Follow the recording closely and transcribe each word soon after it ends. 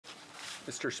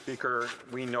Mr. Speaker,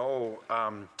 we know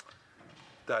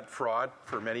that fraud,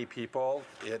 for many people,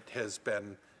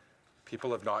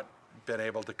 people have not been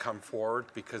able to come forward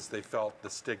because they felt the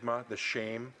stigma, the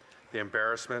shame, the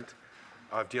embarrassment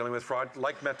of dealing with fraud,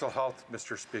 like mental health,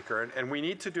 Mr. Speaker. And we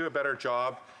need to do a better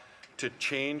job to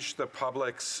change the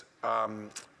public's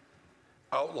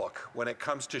outlook when it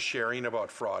comes to sharing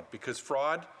about fraud, because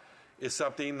fraud is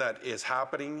something that is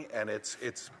happening, and it's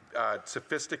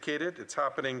sophisticated. It's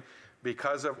happening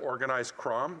because of organized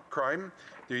crime.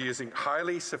 They're using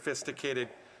highly sophisticated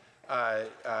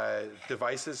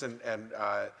devices and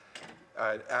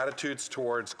attitudes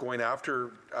towards going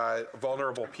after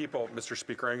vulnerable people, Mr.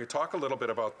 Speaker. I'm going to talk a little bit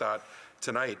about that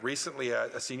tonight. Recently,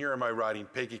 a senior in my riding,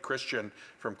 Peggy Christian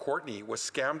from Courtenay, was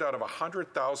scammed out of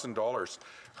 $100,000.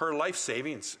 Her life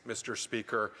savings, Mr.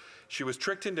 Speaker. She was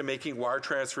tricked into making wire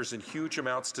transfers in huge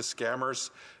amounts to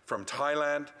scammers from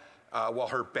Thailand, while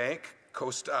her bank,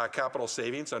 Coast Capital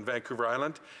Savings on Vancouver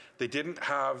Island, they didn't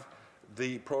have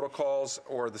the protocols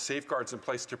or the safeguards in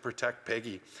place to protect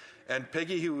Peggy. And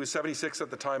Peggy, who was 76 at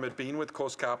the time, had been with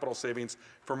Coast Capital Savings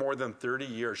for more than 30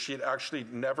 years. She had actually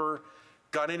never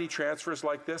done any transfers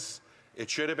like this. It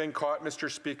should have been caught,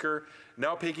 Mr. Speaker.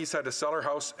 Now Peggy's had to sell her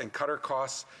house and cut her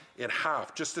costs in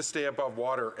half just to stay above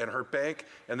water, and her bank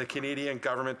and the Canadian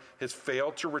government has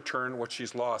failed to return what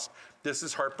she's lost. This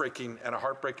is heartbreaking, and a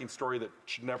heartbreaking story that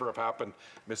should never have happened,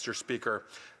 Mr. Speaker.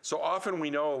 So often we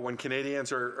know when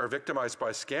Canadians are victimized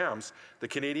by scams, the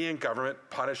Canadian government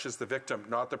punishes the victim,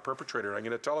 not the perpetrator. I'm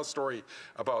going to tell a story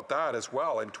about that as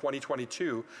well. In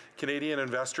 2022, Canadian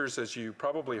investors, as you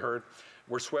probably heard,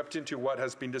 were swept into what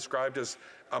has been described as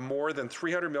a more than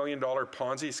 $300 million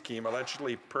Ponzi scheme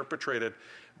allegedly perpetrated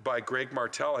by Greg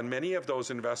Martel. And many of those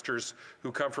investors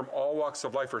who come from all walks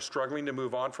of life are struggling to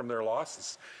move on from their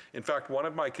losses. In fact, one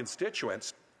of my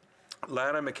constituents,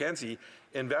 Lana McKenzie,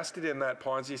 invested in that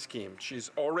Ponzi scheme. She's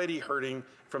already hurting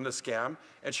from the scam,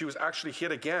 and she was actually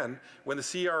hit again when the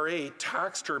CRA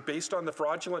taxed her based on the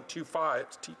fraudulent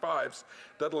T5s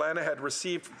that Lana had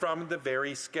received from the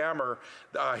very scammer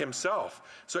himself.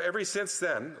 So ever since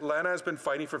then, Lana has been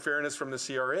fighting for fairness from the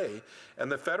CRA,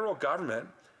 and the federal government,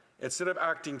 instead of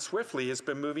acting swiftly, has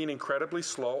been moving incredibly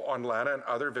slow on Lana and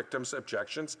other victims'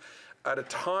 objections at a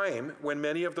time when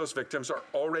many of those victims are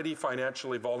already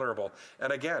financially vulnerable.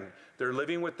 And again, they're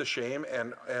living with the shame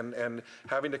and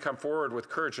having to come forward with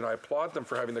courage, and I applaud them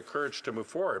for having the courage to move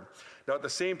forward. Now, at the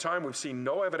same time, we've seen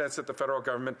no evidence that the federal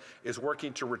government is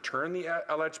working to return the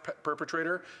alleged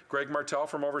perpetrator, Greg Martel,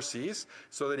 from overseas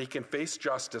so that he can face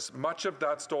justice. Much of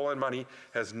that stolen money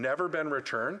has never been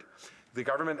returned. The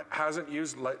government hasn't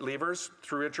used levers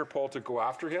through Interpol to go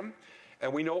after him.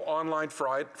 And we know online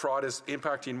fraud is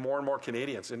impacting more and more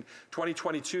Canadians. In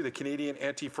 2022, the Canadian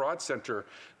Anti-Fraud Centre,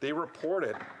 they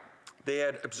reported they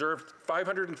had observed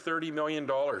 $530 million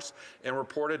in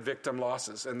reported victim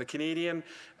losses. And the Canadian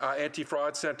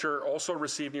Anti-Fraud Centre also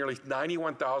received nearly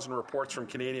 91,000 reports from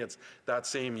Canadians that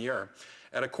same year.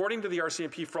 And according to the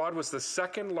RCMP, fraud was the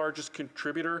second largest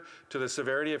contributor to the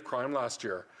severity of crime last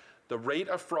year. The rate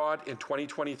of fraud in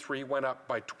 2023 went up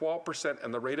by 12%,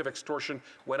 and the rate of extortion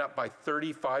went up by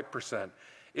 35%.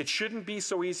 It shouldn't be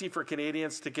so easy for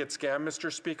Canadians to get scammed,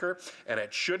 Mr. Speaker, and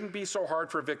it shouldn't be so hard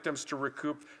for victims to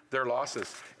recoup their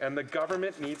losses. And the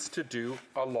government needs to do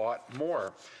a lot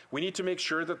more. We need to make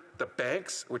sure that the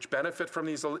banks, which benefit from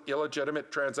these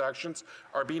illegitimate transactions,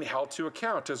 are being held to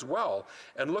account as well.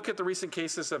 And look at the recent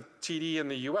cases of TD in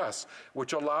the U.S.,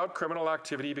 which allowed criminal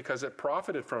activity because it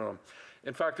profited from them.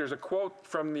 In fact, there's a quote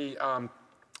from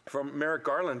Merrick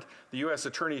Garland, the U.S.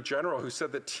 Attorney General, who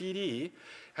said that TD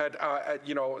had,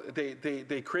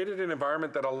 they created an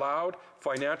environment that allowed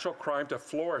financial crime to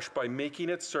flourish by making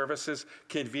its services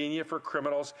convenient for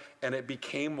criminals, and it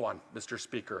became one, Mr.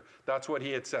 Speaker. That's what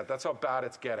he had said. That's how bad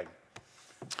it's getting.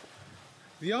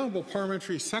 The Honourable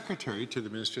Parliamentary Secretary to the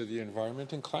Minister of the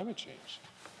Environment and Climate Change.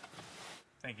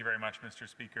 Thank you very much, Mr.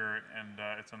 Speaker, and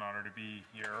it's an honour to be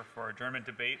here for adjournment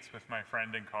debates with my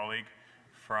friend and colleague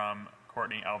from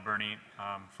Courtenay-Alberni.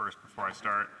 First, before I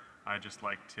start, I'd just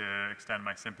like to extend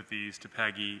my sympathies to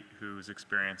Peggy, who's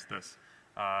experienced this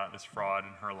fraud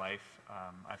in her life.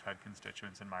 I've had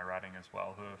constituents in my riding as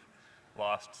well who have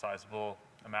lost sizable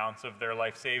amounts of their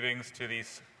life savings to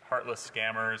these heartless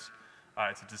scammers.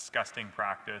 It's a disgusting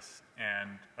practice,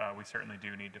 and we certainly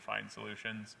do need to find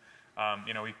solutions.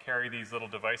 We carry these little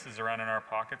devices around in our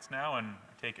pockets now, and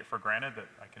I take it for granted that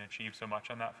I can achieve so much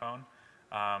on that phone.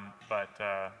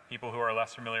 But people who are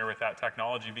less familiar with that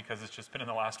technology, because it's just been in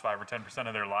the last 5 or 10%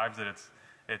 of their lives that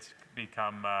it's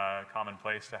become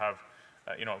commonplace to have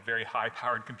a very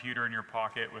high-powered computer in your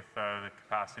pocket with the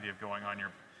capacity of going on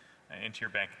into your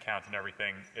bank account and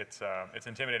everything, it's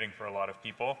intimidating for a lot of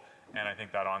people. And I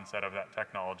think that onset of that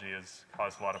technology has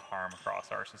caused a lot of harm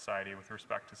across our society with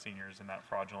respect to seniors and that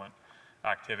fraudulent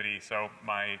activity. So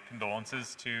my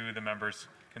condolences to the member's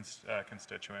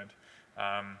constituent.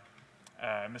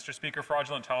 Mr. Speaker,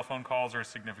 fraudulent telephone calls are a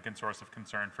significant source of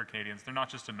concern for Canadians. They're not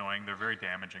just annoying, they're very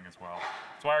damaging as well.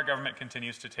 That's why our government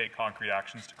continues to take concrete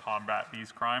actions to combat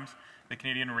these crimes. The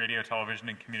Canadian Radio, Television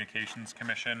and Communications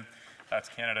Commission, that's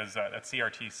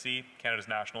CRTC, Canada's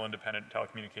National Independent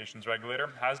Telecommunications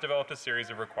Regulator, has developed a series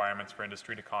of requirements for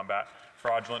industry to combat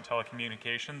fraudulent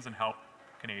telecommunications and help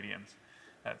Canadians.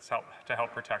 To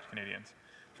help protect Canadians.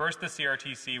 First, the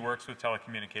CRTC works with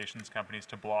telecommunications companies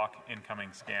to block incoming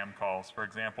scam calls. For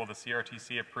example, the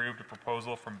CRTC approved a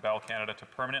proposal from Bell Canada to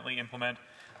permanently implement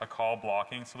a call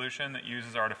blocking solution that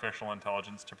uses artificial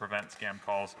intelligence to prevent scam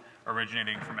calls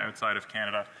originating from outside of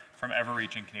Canada from ever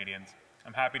reaching Canadians.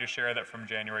 I'm happy to share that from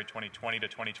January 2020 to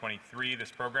 2023,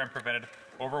 this program prevented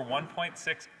over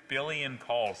 1.6 billion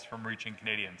calls from reaching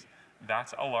Canadians.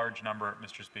 That's a large number,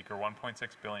 Mr. Speaker, 1.6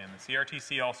 billion. The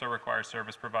CRTC also requires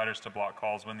service providers to block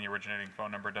calls when the originating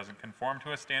phone number doesn't conform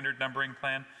to a standard numbering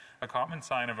plan, a common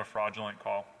sign of a fraudulent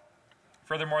call.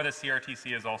 Furthermore, the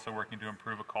CRTC is also working to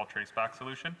improve a call traceback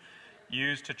solution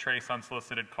used to trace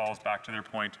unsolicited calls back to their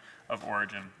point of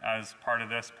origin. As part of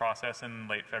this process, in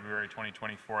late February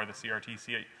 2024, the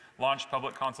CRTC launched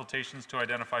public consultations to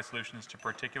identify solutions to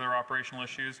particular operational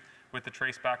issues with the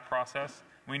traceback process.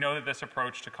 We know that this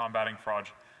approach to combating fraud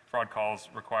calls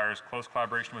requires close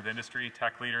collaboration with industry,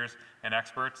 tech leaders, and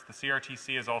experts. The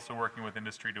CRTC is also working with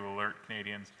industry to alert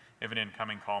Canadians if an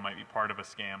incoming call might be part of a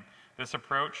scam. This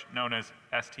approach, known as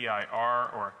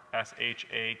STIR or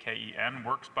SHAKEN,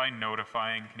 works by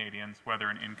notifying Canadians whether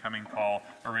an incoming call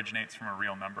originates from a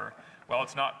real number. While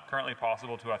it's not currently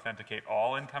possible to authenticate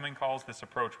all incoming calls, this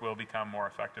approach will become more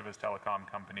effective as telecom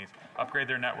companies upgrade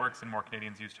their networks and more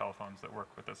Canadians use telephones that work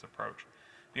with this approach.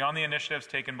 Beyond the initiatives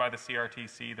taken by the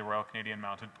CRTC, the Royal Canadian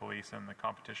Mounted Police and the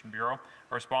Competition Bureau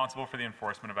are responsible for the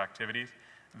enforcement of activities.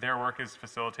 Their work is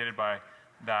facilitated by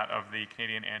that of the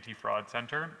Canadian Anti-Fraud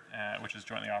Centre, which is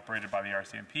jointly operated by the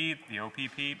RCMP, the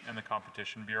OPP, and the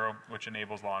Competition Bureau, which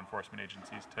enables law enforcement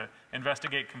agencies to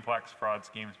investigate complex fraud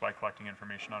schemes by collecting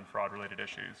information on fraud-related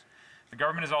issues. The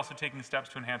government is also taking steps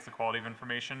to enhance the quality of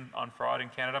information on fraud in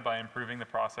Canada by improving the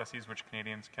processes which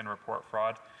Canadians can report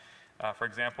fraud. For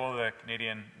example, the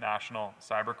Canadian National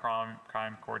Cybercrime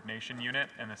Coordination Unit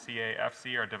and the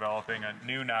CAFC are developing a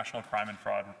new national crime and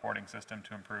fraud reporting system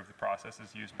to improve the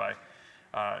processes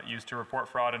used to report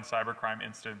fraud and cybercrime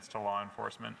incidents to law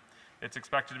enforcement. It's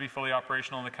expected to be fully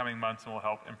operational in the coming months and will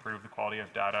help improve the quality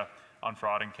of data on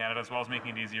fraud in Canada, as well as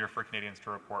making it easier for Canadians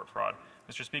to report fraud.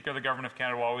 Mr. Speaker, the Government of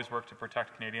Canada will always work to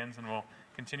protect Canadians and will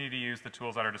continue to use the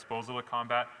tools at our disposal to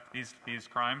combat these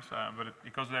crimes. But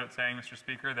it goes without saying, Mr.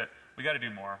 Speaker, that we got to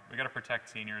do more. We got to protect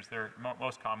seniors. They're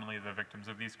most commonly the victims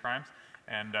of these crimes,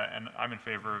 and I'm in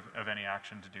favour of any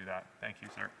action to do that. Thank you,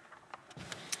 sir.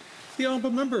 The honourable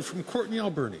member from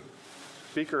Courtenay-Alberni.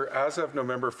 Speaker, as of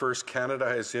November 1st, Canada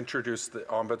has introduced the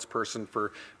Ombudsperson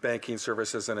for Banking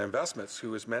Services and Investments,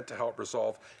 who is meant to help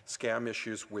resolve scam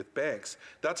issues with banks.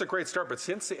 That's a great start, but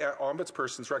since the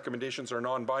Ombudsperson's recommendations are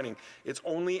non-binding, it's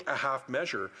only a half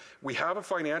measure. We have a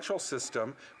financial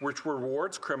system which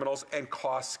rewards criminals and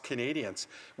costs Canadians.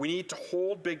 We need to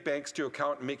hold big banks to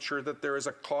account and make sure that there is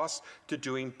a cost to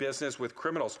doing business with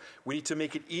criminals. We need to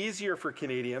make it easier for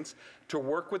Canadians to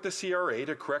work with the CRA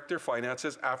to correct their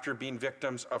finances after being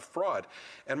victims of fraud.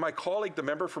 And my colleague, the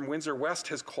member from Windsor West,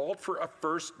 has called for a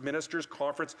First Ministers'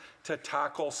 Conference to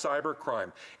tackle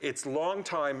cybercrime. It's long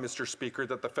time, Mr. Speaker,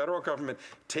 that the federal government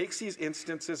takes these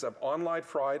instances of online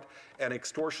fraud and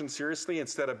extortion seriously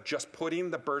instead of just putting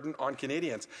the burden on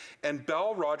Canadians. And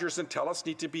Bell, Rogers, and TELUS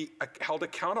need to be held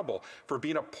accountable for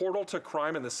being a portal to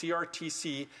crime, and the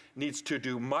CRTC needs to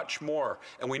do much more.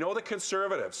 And we know the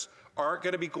Conservatives aren't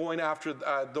going to be going after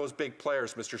those big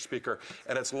players, Mr. Speaker,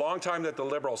 and it's long time that the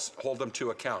Liberals hold them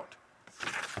to account.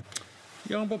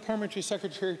 The Honourable Parliamentary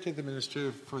Secretary to the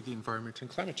Minister for the Environment and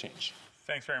Climate Change.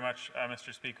 Thanks very much,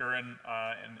 Mr. Speaker. And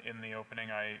in the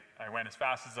opening, I went as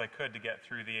fast as I could to get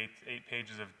through the eight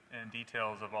pages and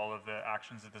details of all of the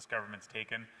actions that this government's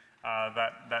taken.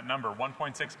 That number,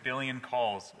 1.6 billion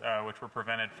calls, which were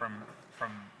prevented from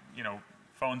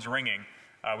phones ringing.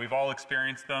 We've all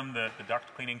experienced them, the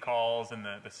duct cleaning calls and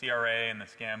the CRA and the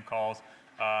scam calls.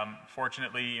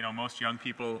 Fortunately, most young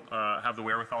people have the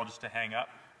wherewithal just to hang up,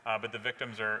 but the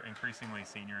victims are increasingly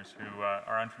seniors who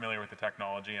are unfamiliar with the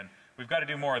technology, and we've got to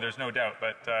do more, there's no doubt,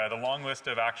 but the long list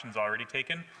of actions already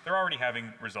taken, they're already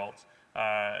having results.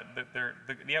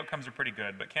 the outcomes are pretty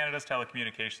good, but Canada's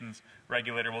telecommunications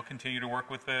regulator will continue to work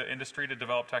with the industry to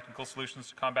develop technical solutions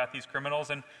to combat these criminals.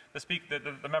 And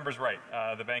the member's right.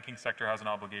 The banking sector has an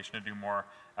obligation to do more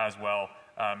as well,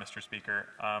 Mr. Speaker.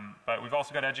 But we've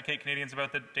also got to educate Canadians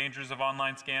about the dangers of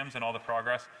online scams and all the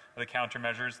progress of the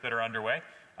countermeasures that are underway.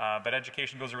 But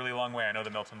education goes a really long way. I know the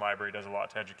Milton Library does a lot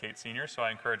to educate seniors, so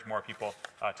I encourage more people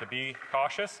to be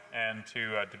cautious and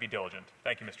to be diligent.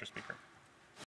 Thank you, Mr. Speaker.